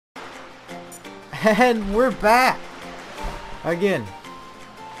And we're back again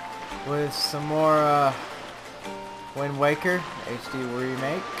with some more Wind Waker HD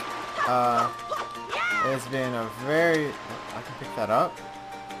remake. It's been a very... I can pick that up?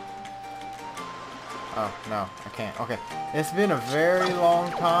 Oh, no, I can't. Okay. It's been a very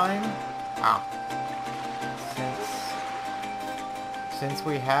long time. Ow. Since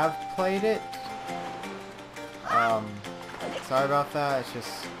we have played it. Sorry about that. It's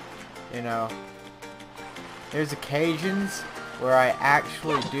just, you know, there's occasions where I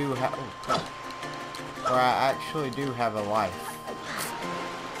actually do have a life.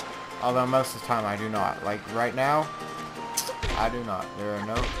 Although most of the time I do not. Like right now, I do not.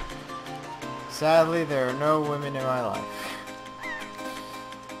 Sadly, there are no women in my life.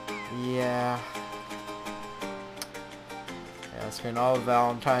 Yeah. I spent all of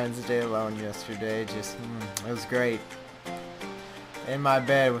Valentine's Day alone yesterday. Just, it was great. In my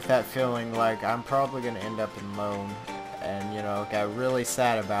bed with that feeling like I'm probably going to end up alone. And, you know, got really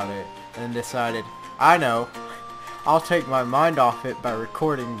sad about it. And then decided, I know, I'll take my mind off it by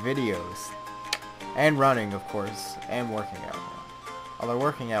recording videos. And running, of course. And working out. Although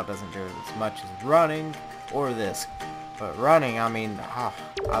working out doesn't do it as much as running or this. But running, I mean,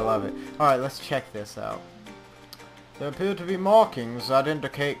 I love it. Alright, let's check this out. There appear to be markings that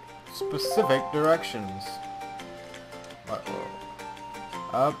indicate specific directions.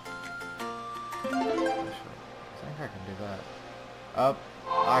 Up. I think I can do that. Up.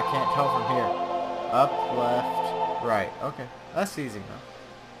 I can't tell from here. Up, left, right. Okay, that's easy enough.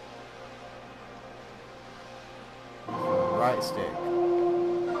 Right stick.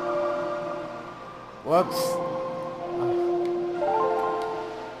 Whoops.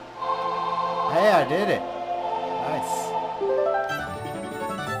 Hey, I did it. Nice.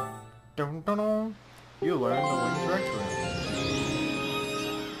 Dun, dun, dun. You learned the wind directory.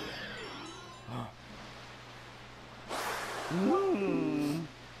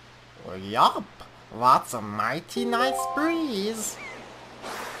 Well, yup. That's a mighty nice breeze.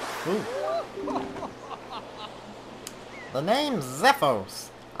 Ooh. The name's Zephos.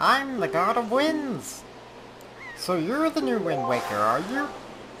 I'm the god of winds. So you're the new Wind Waker, are you?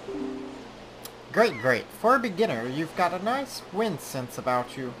 Great, great. For a beginner, you've got a nice wind sense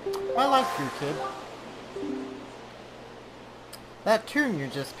about you. I like you, kid. That tune you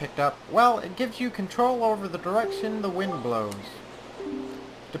just picked up, well, it gives you control over the direction the wind blows.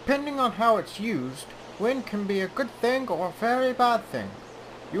 Depending on how it's used, wind can be a good thing or a very bad thing.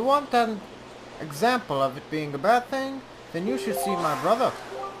 You want an example of it being a bad thing? Then you should see my brother.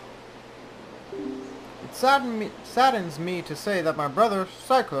 It saddens me to say that my brother,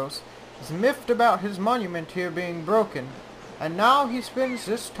 Cyclos, is miffed about his monument here being broken, and now he spends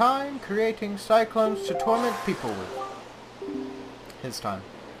this time creating cyclones to torment people with. His time.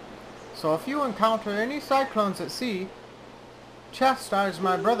 So if you encounter any cyclones at sea, chastise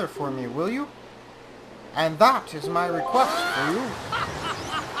my brother for me, will you? And that is my request for you.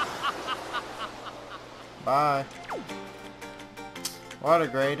 Bye. What a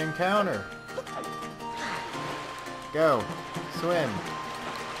great encounter. Go. Swim.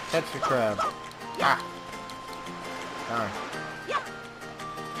 Catch the crab. Ah. Darn.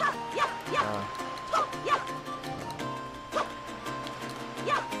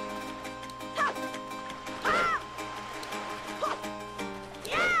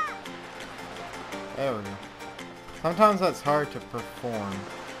 There we go. Sometimes that's hard to perform.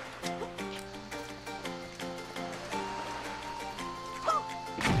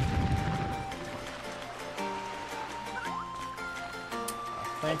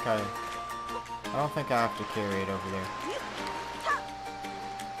 I don't think I have to carry it over there.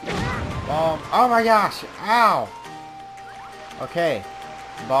 Bomb. Oh my gosh! Ow! Okay.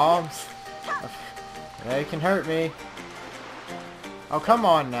 Bombs. They can hurt me. Oh, come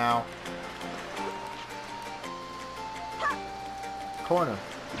on now. Corner.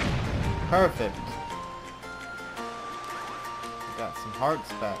 Perfect. Got some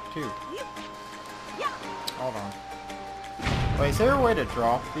hearts back too. Hold on. Wait, is there a way to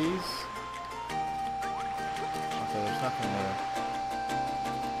drop these? Okay, there's nothing there.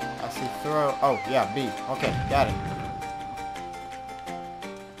 I see throw. Oh, yeah, B. Okay, got it.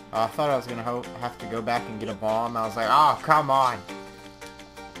 I thought I was gonna have to go back and get a bomb. I was like, oh, come on.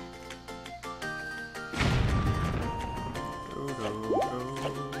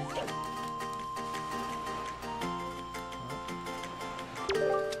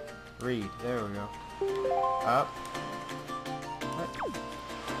 Read. There we go. Up.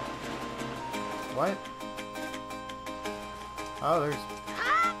 What? Oh, there's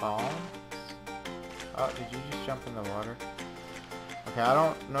bombs. Oh, did you just jump in the water? Okay, I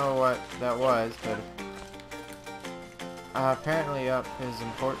don't know what that was, but apparently up is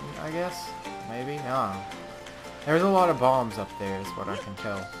important, I guess. Maybe? I don't know. There's a lot of bombs up there, is what I can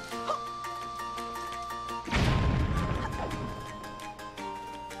tell.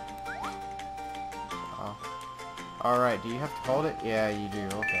 Oh. Alright, do you have to hold it? Yeah, you do.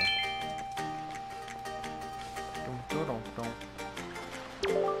 Okay.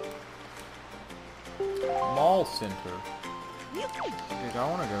 Mall center. Dude, I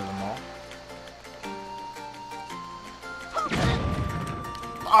want to go to the mall.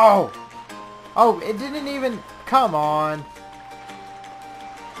 Oh! Oh, it didn't even... Come on.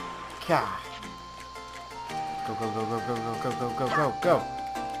 God. Go, go, go, go, go, go, go, go, go, go.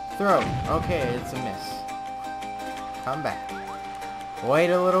 Throw. Okay, it's a miss. Come back. Wait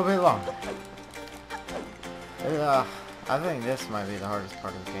a little bit longer. I think this might be the hardest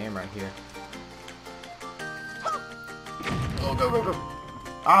part of the game right here. Go, go, go, go.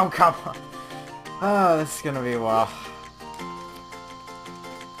 Oh, come on. Oh, this is gonna be a while.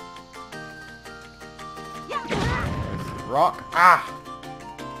 There's the rock. Ah!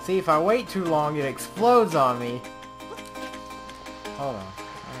 See, if I wait too long, it explodes on me. Hold on.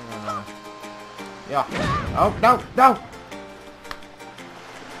 Yeah. Oh, no, no!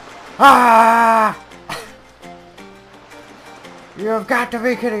 Ah! You have got to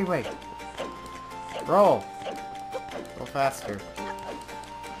be kidding me! Roll. Go faster.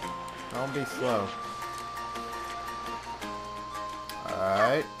 Don't be slow.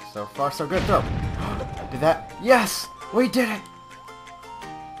 Alright. So far, so good. Throw. Did that? Yes! We did it!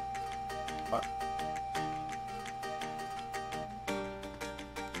 What?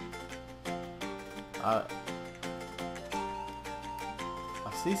 I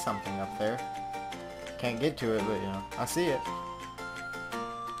see something up there. Can't get to it, but you know, I see it.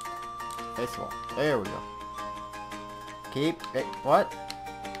 Face wall. There we go. Keep it. What?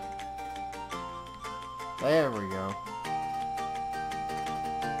 There we go.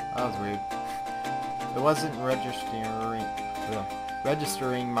 That was weird. It wasn't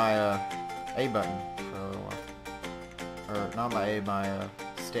registering my A button for a little while. Or not my A, my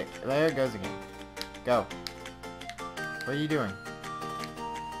stick. There it goes again. Go. What are you doing?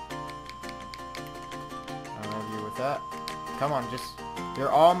 I don't know you with that. Come on, just... You're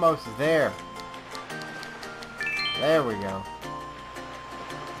almost there. There we go.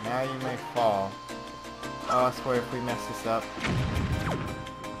 Now you may fall. Oh, I swear if we mess this up.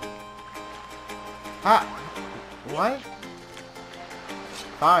 Ha! What?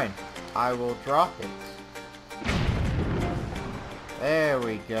 Fine. I will drop it. There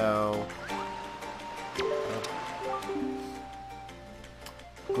we go.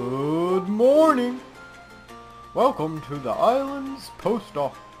 Good morning. Welcome to the island's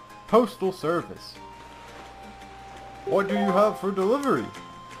postal service. What do you have for delivery?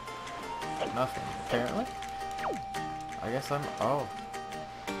 Nothing, apparently. I guess I'm... Oh.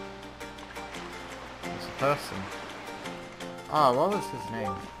 It's a person. Ah, what was his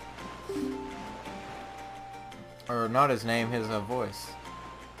name? Or not his name, his voice.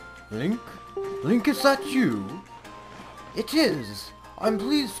 Link? Link, is that you? It is. I'm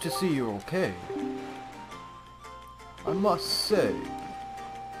pleased to see you're okay. I must say,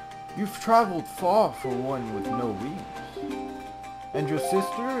 you've traveled far for one with no wings. And your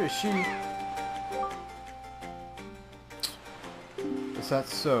sister, is she... Is that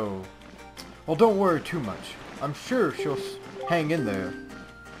so? Well, don't worry too much. I'm sure she'll hang in there.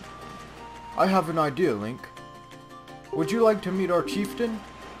 I have an idea, Link. Would you like to meet our chieftain?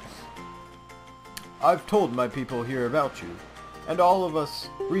 I've told my people here about you, and all of us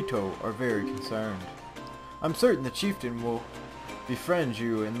Rito are very concerned. I'm certain the chieftain will befriend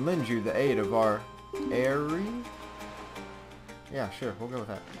you and lend you the aid of our Airy? Yeah, sure, we'll go with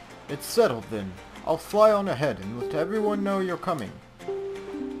that. It's settled then. I'll fly on ahead and let everyone know you're coming.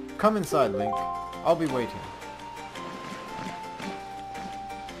 Come inside, Link. I'll be waiting.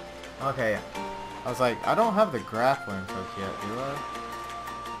 Okay, yeah. I was like, I don't have the grappling hook yet, do I?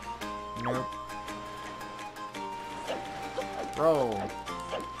 Nope. Roll.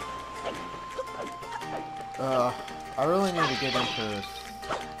 I really need to get into this.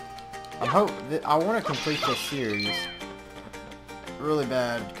 I want to complete this series really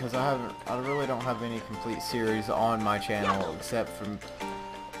bad because I really don't have any complete series on my channel except from,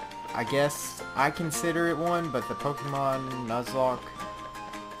 I guess I consider it one, but the Pokemon Nuzlocke,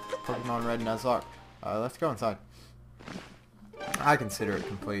 Pokemon Red Nuzlocke. Let's go inside. I consider it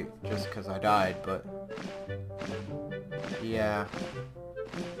complete just because I died, but yeah.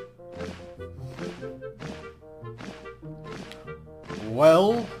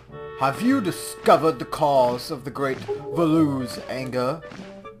 Well, Have you discovered the cause of the great Valu's anger?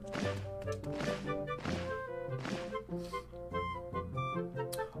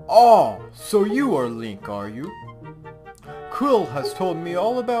 Ah, so you are Link, are you? Quill has told me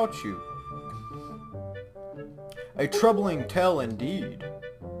all about you. A troubling tale indeed.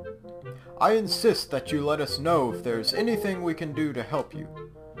 I insist that you let us know if there's anything we can do to help you.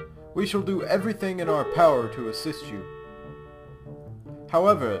 We shall do everything in our power to assist you.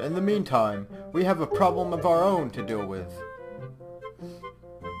 However, in the meantime, we have a problem of our own to deal with.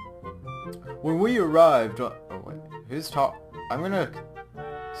 When we arrived on... Oh wait, who's I'm gonna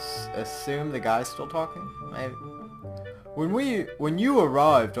assume the guy's still talking? Maybe. When you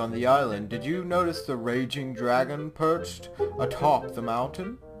arrived on the island, did you notice the raging dragon perched atop the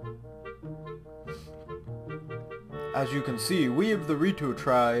mountain? As you can see, we of the Rito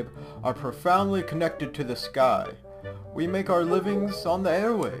tribe are profoundly connected to the sky. We make our livings on the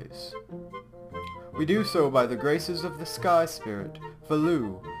airways. We do so by the graces of the sky spirit,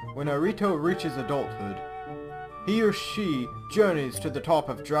 Valu. When a Rito reaches adulthood, he or she journeys to the top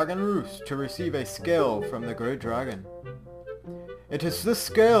of Dragon Roost to receive a scale from the Great Dragon. It is this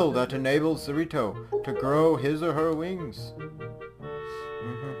scale that enables the Rito to grow his or her wings.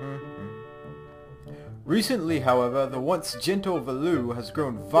 Recently, however, the once gentle Valu has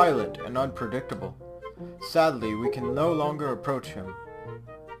grown violent and unpredictable. Sadly, we can no longer approach him.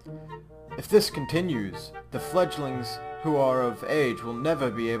 If this continues, the fledglings who are of age will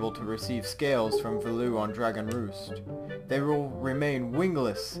never be able to receive scales from Valu on Dragon Roost. They will remain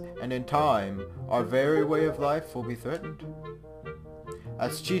wingless, and in time, our very way of life will be threatened.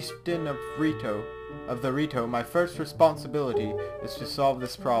 As chieftain of the Rito, my first responsibility is to solve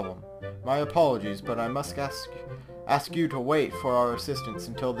this problem. My apologies, but I must ask you to wait for our assistance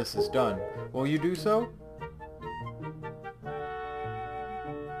until this is done. Will you do so?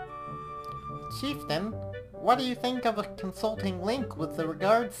 Chieftain, what do you think of consulting Link with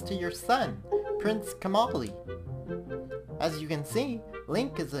regards to your son, Prince Kamali? As you can see,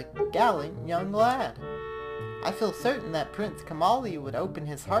 Link is a gallant young lad. I feel certain that Prince Kamali would open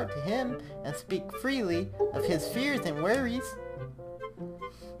his heart to him and speak freely of his fears and worries.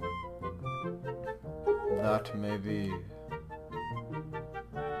 That may be...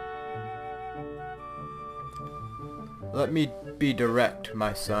 Let me be direct,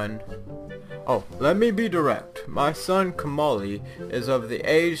 my son. Let me be direct. My son Kamali is of the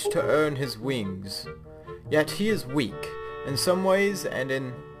age to earn his wings. Yet he is weak. In some ways, and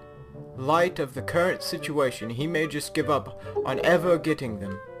in light of the current situation, he may just give up on ever getting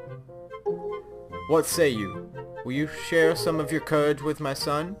them. What say you? Will you share some of your courage with my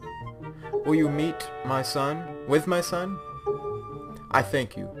son? Will you meet my son, with my son? I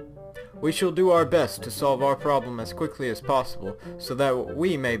thank you. We shall do our best to solve our problem as quickly as possible, so that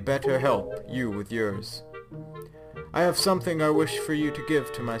we may better help you with yours. I have something I wish for you to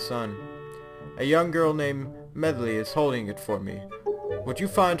give to my son. A young girl named Medley is holding it for me. Would you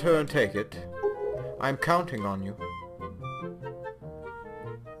find her and take it? I'm counting on you.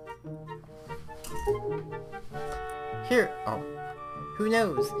 Here. Who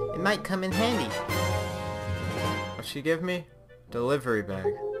knows? It might come in handy. What'd she give me? Delivery bag.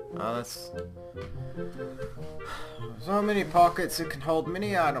 Oh, that's... So many pockets, it can hold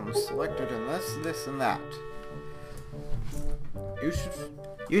many items selected in this, and that.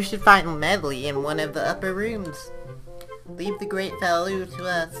 You should find Medley in one of the upper rooms. Leave the great Valu to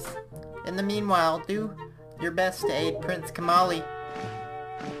us. In the meanwhile, do your best to aid Prince Kamali.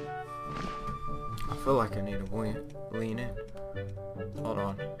 I feel like I need to lean in. Hold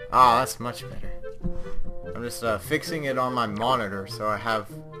on. Ah, that's much better. I'm just fixing it on my monitor, so I have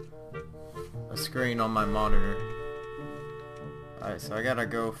a screen on my monitor. Alright, so I gotta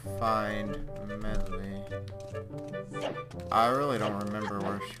go find Medley. I really don't remember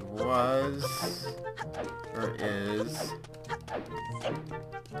where she was, or is.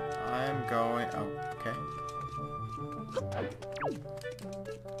 I'm going... Oh, okay.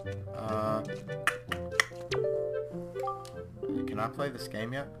 Can I play this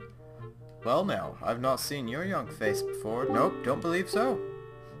game yet? Well now, I've not seen your young face before. Nope, don't believe so.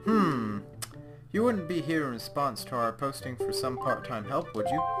 You wouldn't be here in response to our posting for some part-time help, would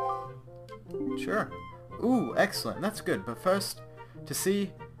you? Sure. Ooh, excellent, that's good, but first, to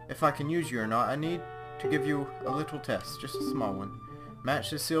see if I can use you or not, I need to give you a little test, just a small one. Match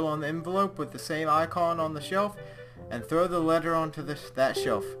the seal on the envelope with the same icon on the shelf, and throw the letter onto that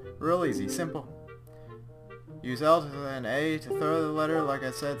shelf. Real easy, simple. Use L and A to throw the letter, like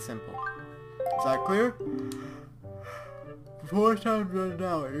I said, simple. Is that clear? Before time runs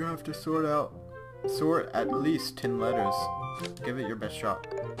out, you have to sort at least 10 letters. Give it your best shot.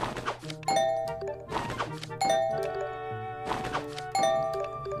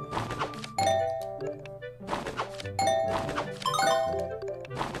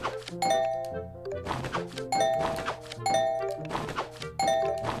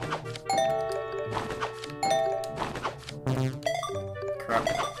 crap.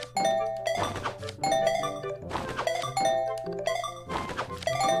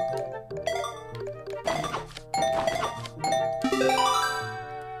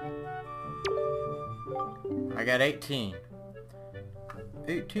 I got 18.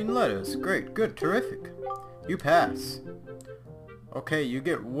 18 letters. Great, good, terrific. You pass. Okay, you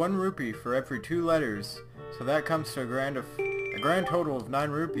get 1 rupee for every 2 letters, so that comes to a grand total of 9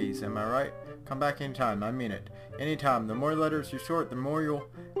 rupees, am I right? Come back anytime, I mean it. Anytime. The more letters you sort, the more you'll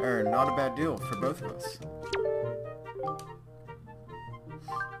earn. Not a bad deal for both of us.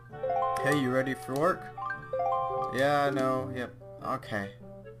 Hey, you ready for work? Yeah, no, yep, okay.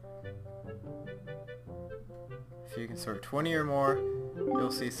 If you can sort 20 or more,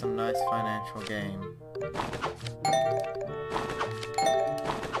 you'll see some nice financial gain.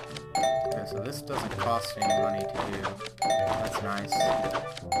 Okay, so this doesn't cost any money to do. That's nice.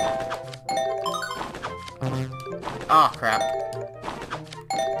 Ah, crap.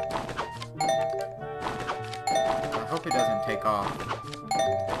 I hope it doesn't take off.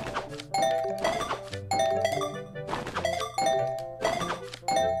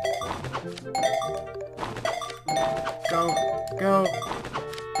 Go, go.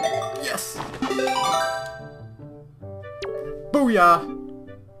 Yes! Booyah!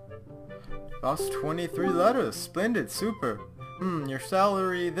 Lost 23 letters. Splendid, super. Your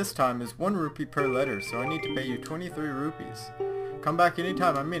salary this time is 1 rupee per letter, so I need to pay you 23 rupees. Come back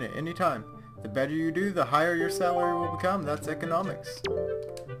anytime, I mean it, anytime. The better you do, the higher your salary will become. That's economics.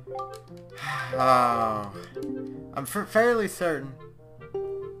 Oh, I'm fairly certain.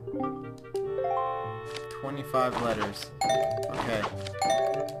 25 letters. Okay.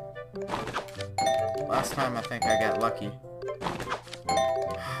 Last time I think I got lucky.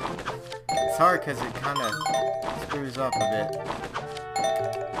 It's hard because it kind of screws up a bit.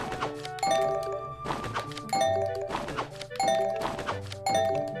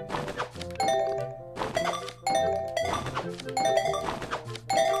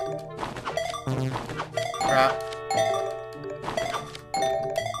 Crap.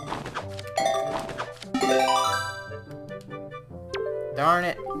 Darn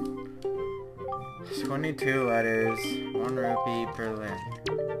it. 22 letters, 1 rupee per letter.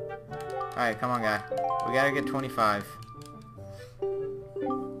 Alright, come on, guy. We gotta get 25. We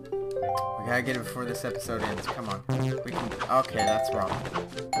gotta get it before this episode ends. Come on. We can... Okay, that's wrong.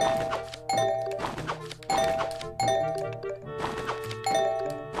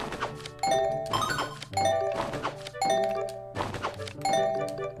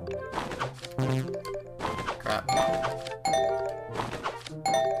 Crap.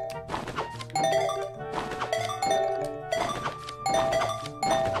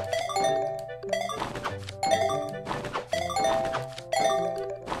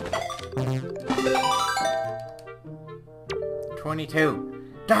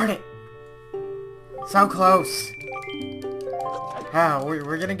 Darn it! So close! Ah,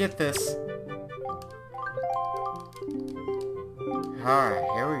 we're gonna get this. Alright,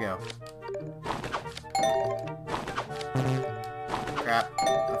 here we go. Crap.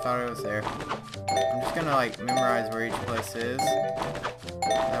 I thought it was there. I'm just gonna, like, memorize where each place is.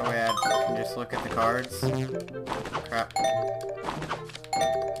 That way I can just look at the cards. Crap.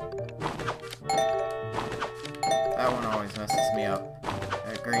 That one always messes me up.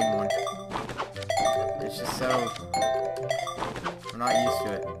 That green one. It's just so... I'm not used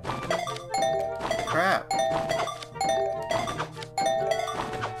to it. Crap.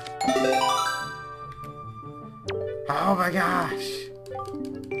 Oh my gosh!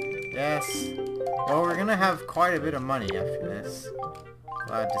 Yes. Well, we're gonna have quite a bit of money after this.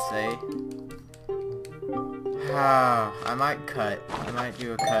 Glad to say. Ah, I might cut. I might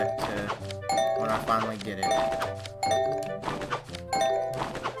do a cut to when I finally get it.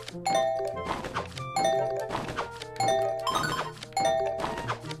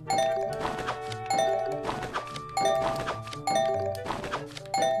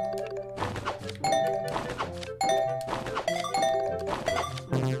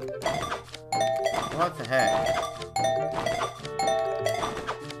 What the heck?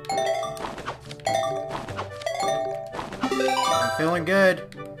 I'm feeling good.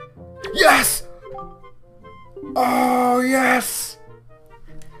 Yes! Oh, yes!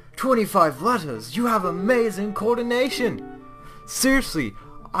 25 letters. You have amazing coordination. Seriously,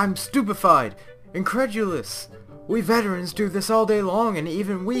 I'm stupefied, incredulous. We veterans do this all day long, and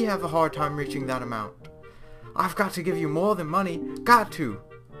even we have a hard time reaching that amount. I've got to give you more than money. Got to.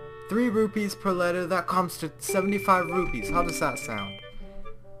 3 rupees per letter, that comes to 75 rupees. How does that sound?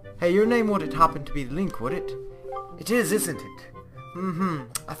 Hey, your name wouldn't happen to be Link, would it? It is, isn't it?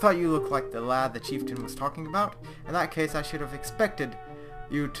 I thought you looked like the lad the chieftain was talking about. In that case, I should have expected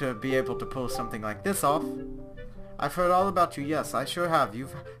you to be able to pull something like this off. I've heard all about you, yes, I sure have.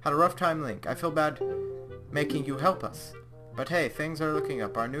 You've had a rough time, Link. I feel bad making you help us. But hey, things are looking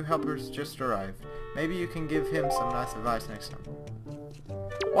up. Our new helper's just arrived. Maybe you can give him some nice advice next time.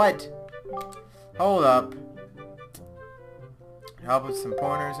 What? Hold up. Help with some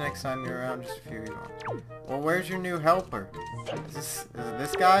pointers next time you're around, just a few you want. Well, where's your new helper? Is it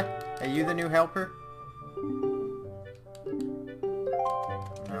this guy? Are you the new helper?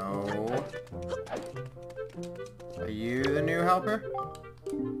 No. Are you the new helper?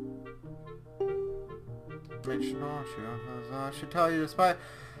 I should tell you, despite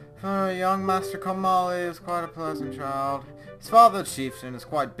young Master Kamali is quite a pleasant child. His father, chieftain, is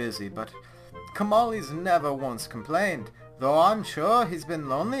quite busy, but Kamali's never once complained. Though I'm sure he's been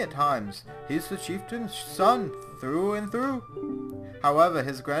lonely at times. He's the chieftain's son, through and through. However,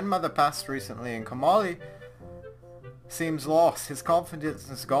 his grandmother passed recently, and Kamali seems lost. His confidence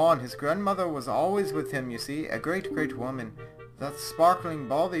is gone. His grandmother was always with him, you see, a great, great woman. That sparkling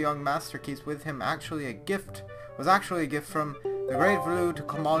ball the young master keeps with him was actually a gift from the great Vlu to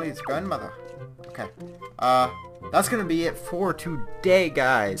Kamali's grandmother. Okay. That's gonna be it for today,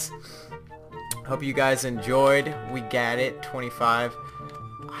 guys. Hope you guys enjoyed. We got it, 25.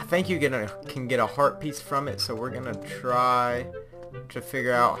 I think you can get a heart piece from it, so we're gonna try to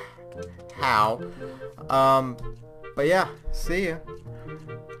figure out how. But yeah, see ya.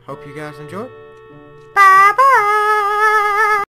 Hope you guys enjoyed. Bye bye.